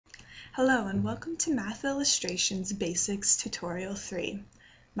Hello and welcome to Math Illustrations Basics Tutorial 3.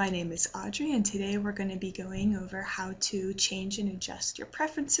 My name is Audrey and today we're going to be going over how to change and adjust your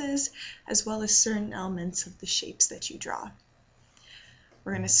preferences as well as certain elements of the shapes that you draw.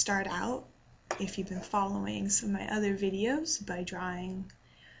 We're going to start out, if you've been following some of my other videos, by drawing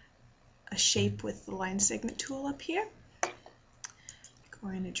a shape with the line segment tool up here. I'm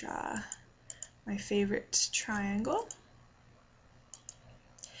going to draw my favorite triangle.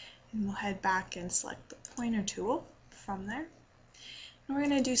 And we'll head back and select the pointer tool from there. And we're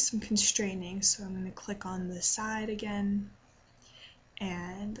going to do some constraining, so I'm going to click on the side again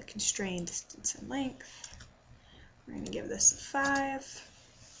and the constrain distance and length. We're going to give this a 5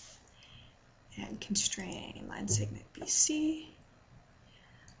 and constrain line segment BC.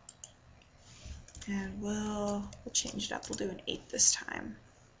 And we'll change it up. We'll do an 8 this time.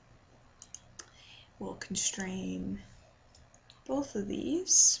 We'll constrain both of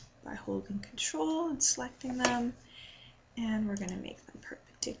these by holding Control and selecting them, and we're going to make them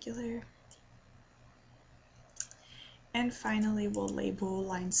perpendicular. And finally, we'll label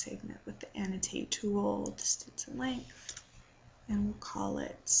line segment with the annotate tool, distance and length, and we'll call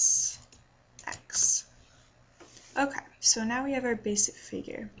it X. Okay, so now we have our basic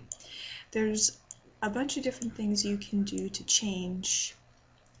figure. There's a bunch of different things you can do to change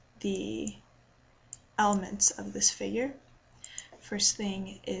the elements of this figure. First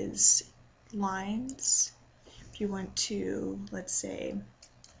thing is lines. If you want to, let's say,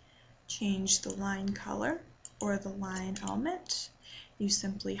 change the line color or the line element, you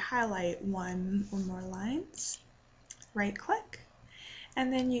simply highlight one or more lines, right click,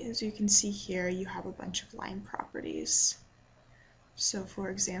 and then as you can see here, you have a bunch of line properties. So for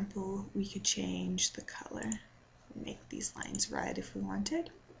example, we could change the color, make these lines red if we wanted.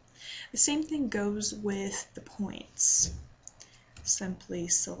 The same thing goes with the points. Simply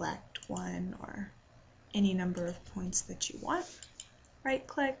select one or any number of points that you want, right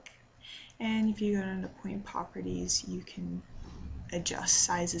click, and if you go down to point properties, you can adjust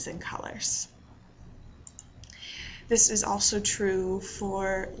sizes and colors. This is also true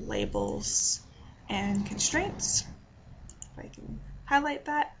for labels and constraints. If I can highlight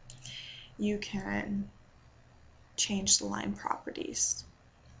that, you can change the line properties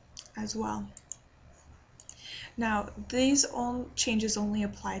as well. Now, these changes only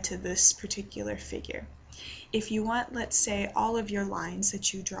apply to this particular figure. If you want, let's say, all of your lines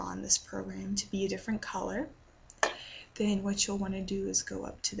that you draw in this program to be a different color, then what you'll want to do is go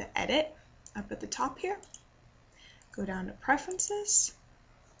up to the Edit, up at the top here, go down to Preferences,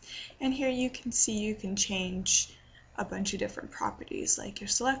 and here you can see you can change a bunch of different properties, like your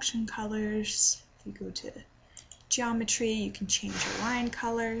selection colors. If you go to Geometry, you can change your line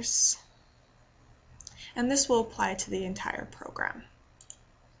colors. And this will apply to the entire program.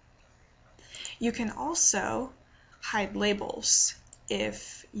 You can also hide labels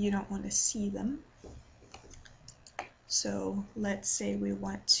if you don't want to see them. So let's say we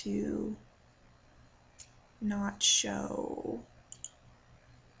want to not show,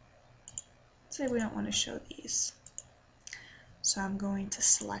 say we don't want to show these. So I'm going to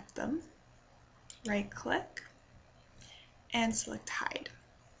select them, right click, and select hide.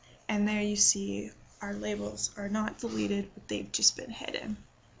 And there you see our labels are not deleted, but they've just been hidden.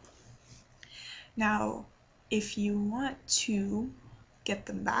 Now, if you want to get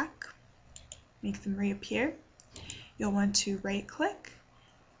them back, make them reappear, you'll want to right click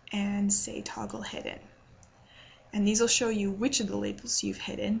and say toggle hidden. And these will show you which of the labels you've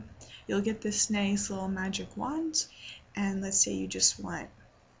hidden. You'll get this nice little magic wand, and let's say you just want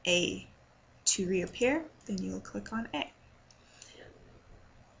A to reappear, then you'll click on A.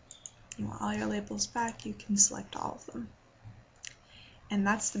 You want all your labels back, you can select all of them. And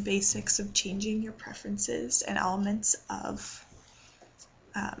that's the basics of changing your preferences and elements of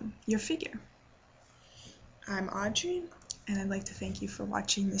your figure. I'm Audrey, and I'd like to thank you for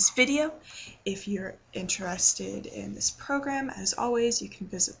watching this video. If you're interested in this program, as always, you can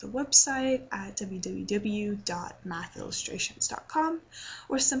visit the website at www.mathillustrations.com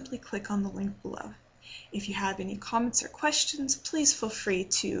or simply click on the link below. If you have any comments or questions, please feel free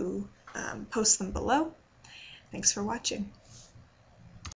to post them below. Thanks for watching.